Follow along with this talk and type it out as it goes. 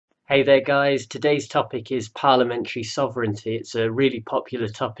Hey there, guys. Today's topic is parliamentary sovereignty. It's a really popular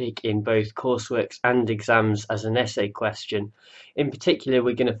topic in both courseworks and exams as an essay question. In particular,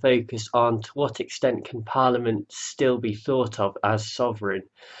 we're going to focus on to what extent can Parliament still be thought of as sovereign.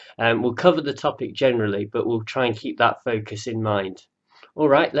 We'll cover the topic generally, but we'll try and keep that focus in mind. All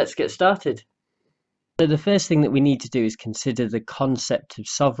right, let's get started. So the first thing that we need to do is consider the concept of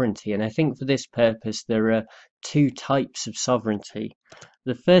sovereignty, and I think for this purpose there are two types of sovereignty.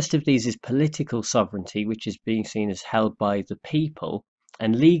 The first of these is political sovereignty, which is being seen as held by the people,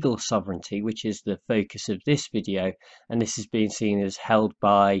 and legal sovereignty, which is the focus of this video, and this is being seen as held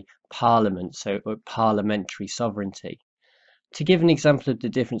by Parliament, so parliamentary sovereignty. To give an example of the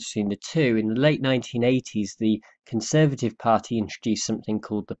difference between the two, in the late 1980s, the Conservative Party introduced something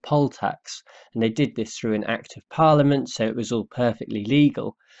called the poll tax, and they did this through an Act of Parliament, so it was all perfectly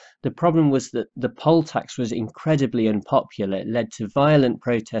legal. The problem was that the poll tax was incredibly unpopular. It led to violent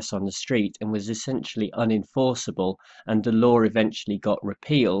protests on the street and was essentially unenforceable, and the law eventually got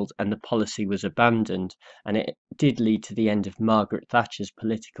repealed and the policy was abandoned, and it did lead to the end of Margaret Thatcher's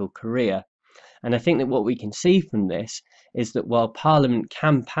political career. And I think that what we can see from this is that while Parliament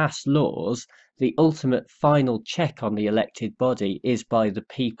can pass laws, the ultimate final check on the elected body is by the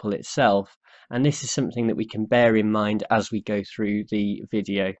people itself. And this is something that we can bear in mind as we go through the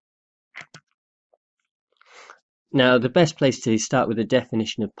video. Now, the best place to start with a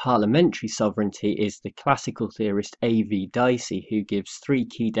definition of parliamentary sovereignty is the classical theorist A.V. Dicey, who gives three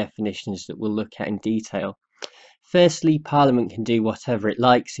key definitions that we'll look at in detail. Firstly, Parliament can do whatever it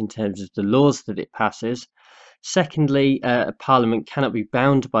likes in terms of the laws that it passes. Secondly, a Parliament cannot be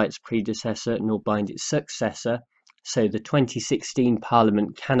bound by its predecessor nor bind its successor. So the 2016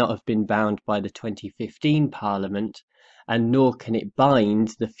 Parliament cannot have been bound by the 2015 Parliament, and nor can it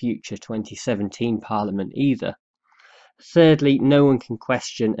bind the future 2017 Parliament either. Thirdly, no one can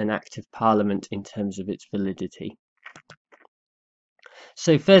question an act of Parliament in terms of its validity.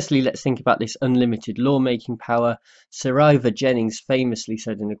 So firstly, let's think about this unlimited lawmaking power. Sir Ivor Jennings famously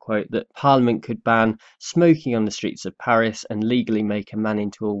said in a quote that Parliament could ban smoking on the streets of Paris and legally make a man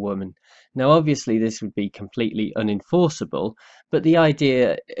into a woman. Now, obviously, this would be completely unenforceable, but the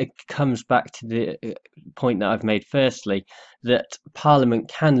idea comes back to the point that I've made firstly, that Parliament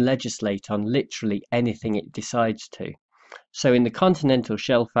can legislate on literally anything it decides to. So in the Continental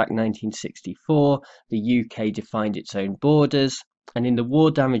Shelf Act 1964, the UK defined its own borders. And in the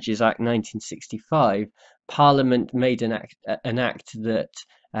War Damages Act 1965, Parliament made an act that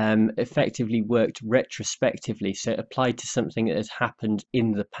effectively worked retrospectively, so it applied to something that has happened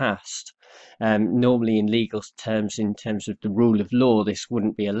in the past. Normally in legal terms, in terms of the rule of law, this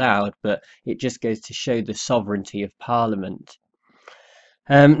wouldn't be allowed, but it just goes to show the sovereignty of Parliament.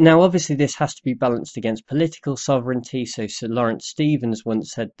 Now, obviously, this has to be balanced against political sovereignty. So Sir Lawrence Stevens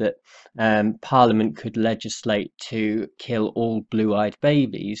once said that Parliament could legislate to kill all blue-eyed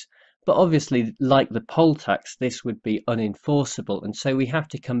babies. But obviously, like the poll tax, this would be unenforceable. And so we have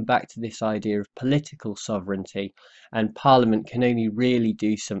to come back to this idea of political sovereignty. And Parliament can only really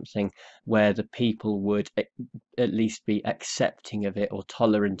do something where the people would at least be accepting of it or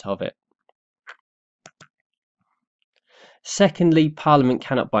tolerant of it. Secondly, Parliament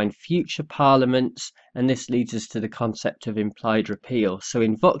cannot bind future parliaments, and this leads us to the concept of implied repeal. So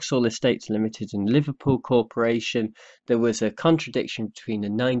in Vauxhall Estates Limited and Liverpool Corporation, there was a contradiction between the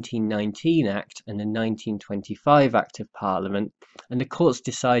 1919 Act and the 1925 Act of Parliament, and the courts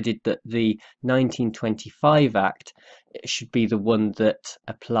decided that the 1925 Act should be the one that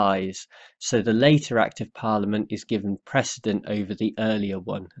applies. So the later Act of Parliament is given precedent over the earlier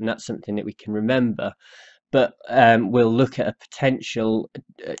one, and that's something that we can remember. But we'll look at a potential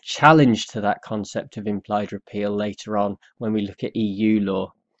challenge to that concept of implied repeal later on when we look at EU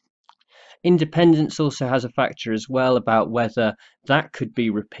law. Independence also has a factor as well about whether that could be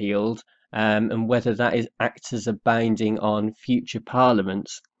repealed and whether that acts as a binding on future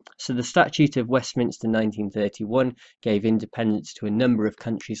parliaments. So the Statute of Westminster 1931 gave independence to a number of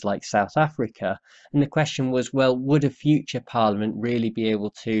countries like South Africa, and the question was, well, would a future parliament really be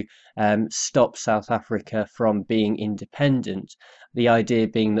able to stop South Africa from being independent? The idea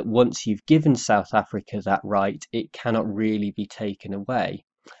being that once you've given South Africa that right, it cannot really be taken away.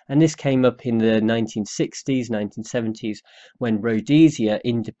 And this came up in the 1960s, 1970s, when Rhodesia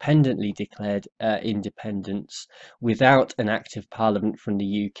independently declared independence without an act of parliament from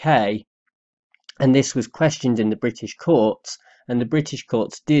the UK. And this was questioned in the British courts, and the British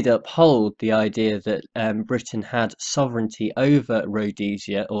courts did uphold the idea that Britain had sovereignty over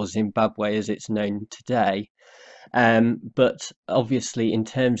Rhodesia, or Zimbabwe as it's known today. But obviously, in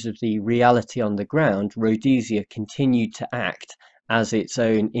terms of the reality on the ground, Rhodesia continued to act as its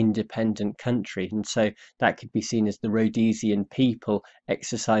own independent country. And so that could be seen as the Rhodesian people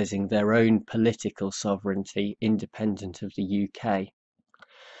exercising their own political sovereignty independent of the UK.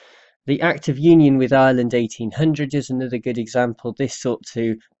 The Act of Union with Ireland 1800 is another good example. This sought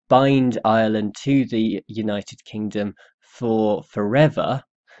to bind Ireland to the United Kingdom for forever.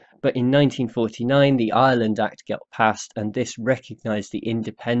 But in 1949, the Ireland Act got passed, and this recognised the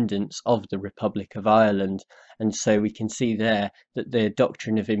independence of the Republic of Ireland. And so we can see there that the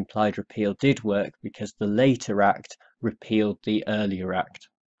doctrine of implied repeal did work, because the later Act repealed the earlier Act.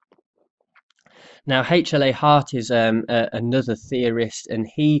 Now, H.L.A. Hart is another theorist, and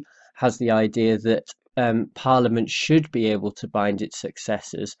he has the idea that Parliament should be able to bind its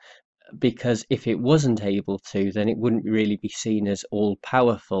successors, because if it wasn't able to, then it wouldn't really be seen as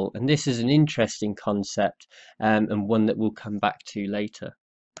all-powerful. And this is an interesting concept, and one that we'll come back to later.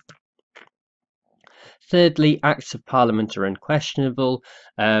 Thirdly, Acts of Parliament are unquestionable.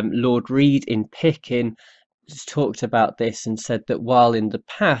 Lord Reid in Picken talked about this and said that while in the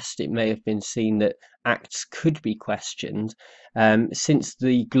past it may have been seen that acts could be questioned, since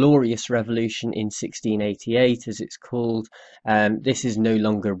the Glorious Revolution in 1688, as it's called, this is no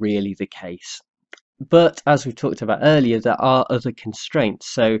longer really the case. But as we talked about earlier, there are other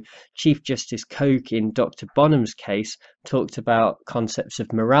constraints. So Chief Justice Coke in Dr. Bonham's case talked about concepts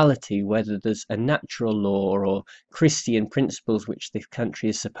of morality, whether there's a natural law or Christian principles which this country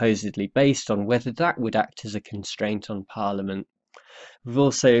is supposedly based on, whether that would act as a constraint on Parliament. We've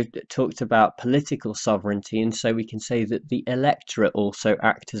also talked about political sovereignty, and so we can say that the electorate also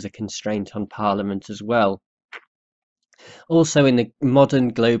act as a constraint on Parliament as well. Also, in the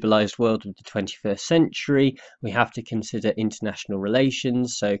modern globalized world of the 21st century, we have to consider international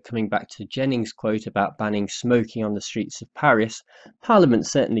relations. So coming back to Jennings' quote about banning smoking on the streets of Paris, Parliament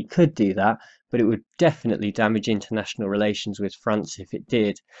certainly could do that, but it would definitely damage international relations with France if it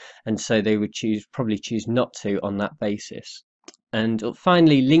did. And so they would probably choose not to on that basis. And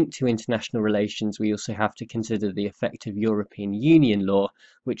finally, linked to international relations, we also have to consider the effect of European Union law,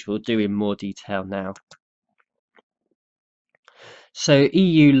 which we'll do in more detail now. So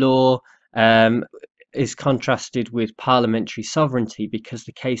EU law is contrasted with parliamentary sovereignty, because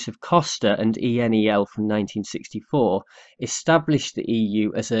the case of Costa and ENEL from 1964 established the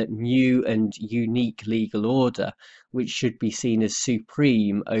EU as a new and unique legal order, which should be seen as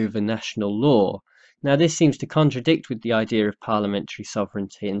supreme over national law. Now, this seems to contradict with the idea of parliamentary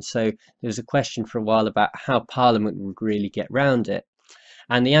sovereignty, and so there was a question for a while about how Parliament would really get round it.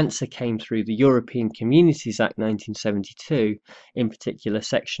 And the answer came through the European Communities Act 1972, in particular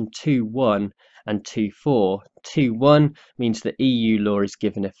section 2.1 and 2.4. 2.1 means that EU law is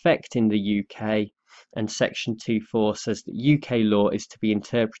given effect in the UK, and section 2.4 says that UK law is to be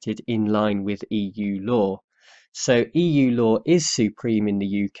interpreted in line with EU law. So EU law is supreme in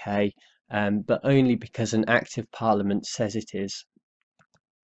the UK, but only because an act of Parliament says it is.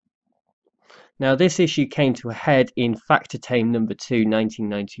 Now, this issue came to a head in Factortame number 2,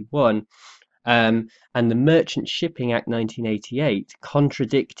 1991, and the Merchant Shipping Act 1988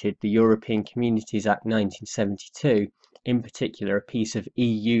 contradicted the European Communities Act 1972, in particular a piece of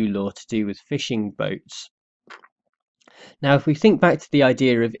EU law to do with fishing boats. Now, if we think back to the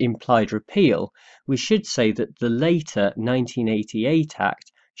idea of implied repeal, we should say that the later 1988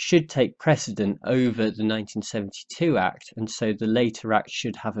 Act should take precedent over the 1972 Act, and so the later Act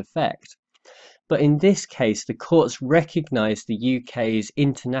should have effect. But in this case, the courts recognised the UK's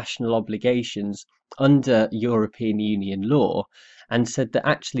international obligations under European Union law, and said that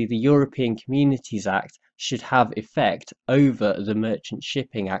actually the European Communities Act should have effect over the Merchant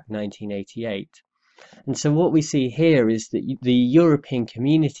Shipping Act 1988. And so what we see here is that the European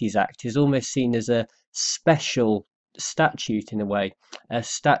Communities Act is almost seen as a special statute, in a way, a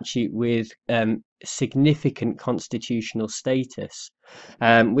statute with significant constitutional status,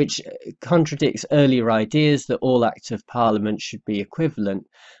 which contradicts earlier ideas that all acts of Parliament should be equivalent.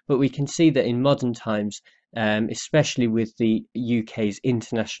 But we can see that in modern times, especially with the UK's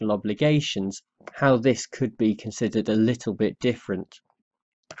international obligations, how this could be considered a little bit different.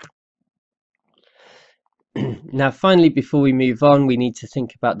 Now, finally, before we move on, we need to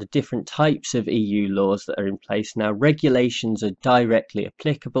think about the different types of EU laws that are in place. Now, regulations are directly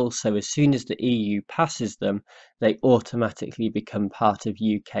applicable, so as soon as the EU passes them, they automatically become part of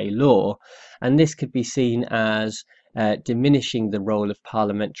UK law. And this could be seen as diminishing the role of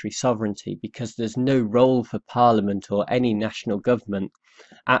parliamentary sovereignty, because there's no role for Parliament or any national government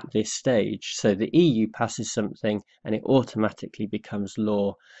at this stage. So the EU passes something and it automatically becomes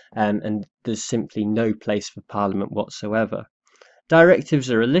law, and there's simply no place for Parliament whatsoever. Directives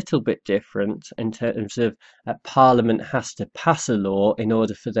are a little bit different in terms of Parliament has to pass a law in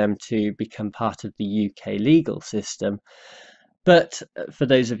order for them to become part of the UK legal system. But for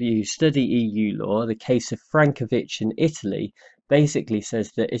those of you who study EU law, the case of Frankovic in Italy basically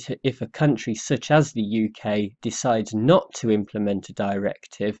says that if a country such as the UK decides not to implement a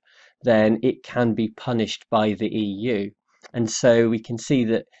directive, then it can be punished by the EU. And so we can see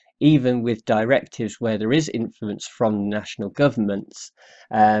that even with directives where there is influence from national governments,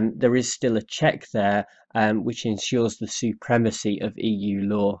 there is still a check there which ensures the supremacy of EU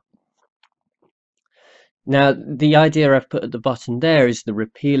law. Now, the idea I've put at the bottom there is the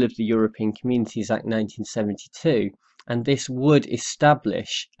repeal of the European Communities Act 1972, and this would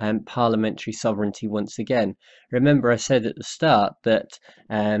establish parliamentary sovereignty once again. Remember, I said at the start that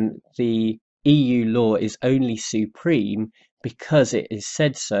the EU law is only supreme because it is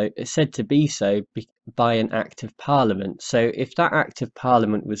said to be so by an act of Parliament. So if that act of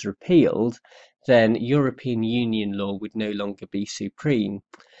Parliament was repealed, then European Union law would no longer be supreme.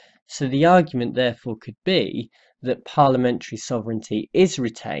 So the argument therefore could be that parliamentary sovereignty is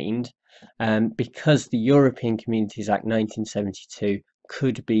retained because the European Communities Act 1972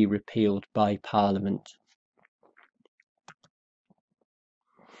 could be repealed by Parliament.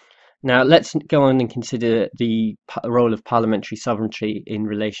 Now let's go on and consider the role of parliamentary sovereignty in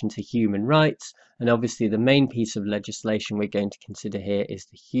relation to human rights. And obviously the main piece of legislation we're going to consider here is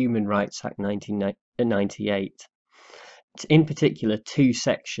the Human Rights Act 1998. In particular, two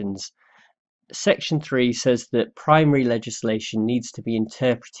sections. Section 3 says that primary legislation needs to be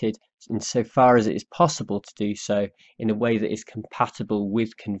interpreted insofar as it is possible to do so in a way that is compatible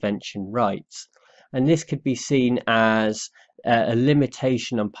with convention rights. And this could be seen as a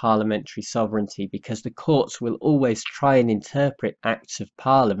limitation on parliamentary sovereignty because the courts will always try and interpret acts of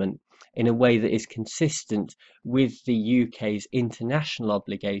parliament in a way that is consistent with the UK's international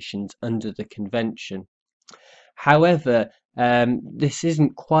obligations under the convention. However, this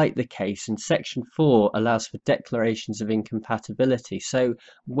isn't quite the case, and Section 4 allows for declarations of incompatibility. So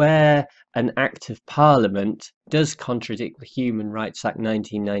where an Act of Parliament does contradict the Human Rights Act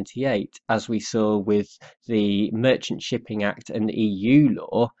 1998, as we saw with the Merchant Shipping Act and EU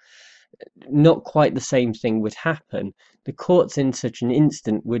law, not quite the same thing would happen. The courts in such an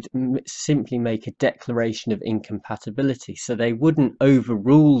instant would simply make a declaration of incompatibility. So they wouldn't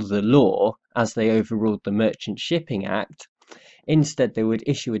overrule the law as they overruled the Merchant Shipping Act. Instead, they would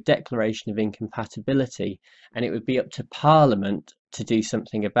issue a declaration of incompatibility, and it would be up to Parliament to do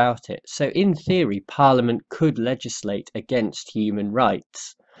something about it. So in theory, Parliament could legislate against human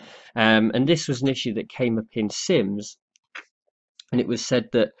rights. And this was an issue that came up in Sims, and it was said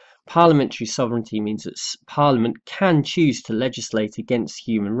that parliamentary sovereignty means that Parliament can choose to legislate against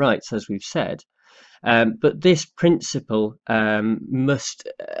human rights, as we've said. But this principle must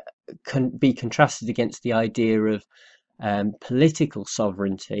be contrasted against the idea of political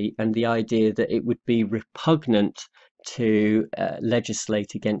sovereignty and the idea that it would be repugnant to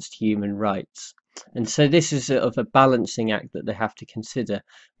legislate against human rights. And so this is sort of a balancing act that they have to consider.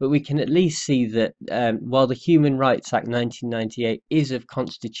 But we can at least see that while the Human Rights Act 1998 is of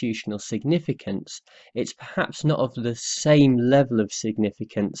constitutional significance, it's perhaps not of the same level of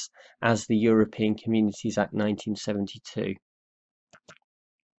significance as the European Communities Act 1972.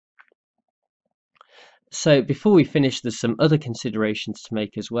 So before we finish, there's some other considerations to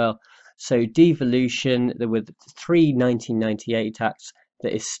make as well. So devolution, there were three 1998 acts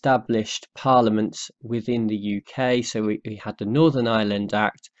that established parliaments within the UK. So we had the Northern Ireland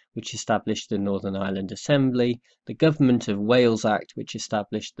Act, which established the Northern Ireland Assembly, the Government of Wales Act, which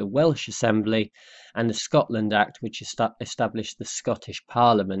established the Welsh Assembly, and the Scotland Act, which established the Scottish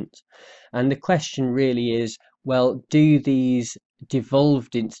Parliament. And the question really is, well, do these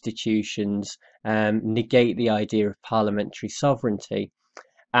devolved institutions negate the idea of parliamentary sovereignty?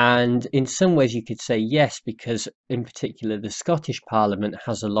 And in some ways you could say yes, because in particular the Scottish Parliament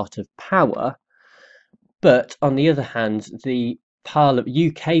has a lot of power, but on the other hand the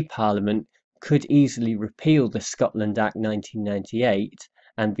UK Parliament could easily repeal the Scotland Act 1998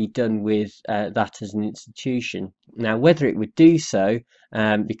 and be done with that as an institution. Now, whether it would do so,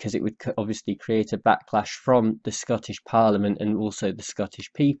 because it would obviously create a backlash from the Scottish Parliament and also the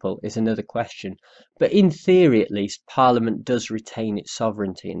Scottish people, is another question. But in theory, at least, Parliament does retain its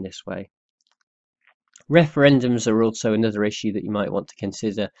sovereignty in this way. Referendums are also another issue that you might want to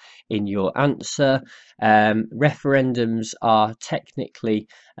consider in your answer. Referendums are technically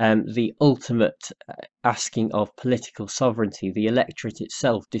the ultimate asking of political sovereignty. The electorate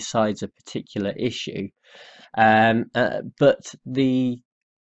itself decides a particular issue, but the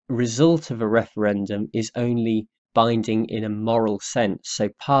result of a referendum is only binding in a moral sense. So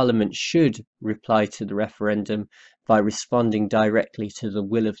Parliament should reply to the referendum by responding directly to the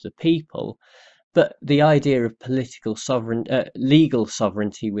will of the people. But the idea of legal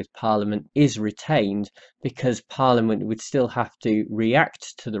sovereignty with Parliament is retained, because Parliament would still have to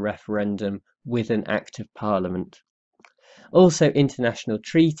react to the referendum with an act of Parliament. Also, international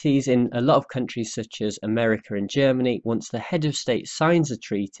treaties in a lot of countries such as America and Germany, once the head of state signs a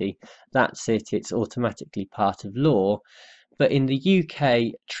treaty, that's it, it's automatically part of law. But in the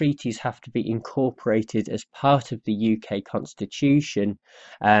UK, treaties have to be incorporated as part of the UK Constitution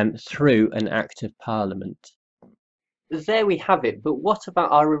through an Act of Parliament. There we have it, but what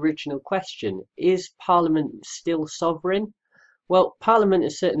about our original question? Is Parliament still sovereign? Well, Parliament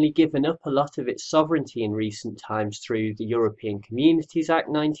has certainly given up a lot of its sovereignty in recent times through the European Communities Act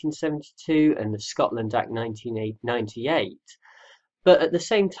 1972 and the Scotland Act 1998. But at the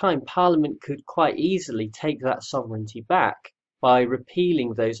same time, Parliament could quite easily take that sovereignty back by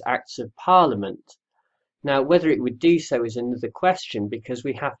repealing those Acts of Parliament. Now, whether it would do so is another question, because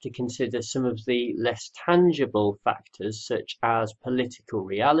we have to consider some of the less tangible factors, such as political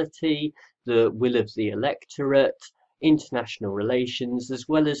reality, the will of the electorate, international relations, as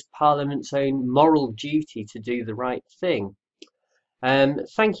well as Parliament's own moral duty to do the right thing.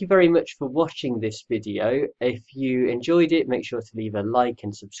 Thank you very much for watching this video. If you enjoyed it, make sure to leave a like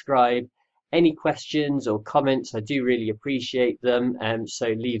and subscribe. Any questions or comments, I do really appreciate them, so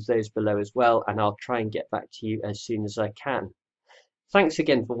leave those below as well, and I'll try and get back to you as soon as I can. Thanks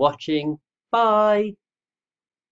again for watching. Bye!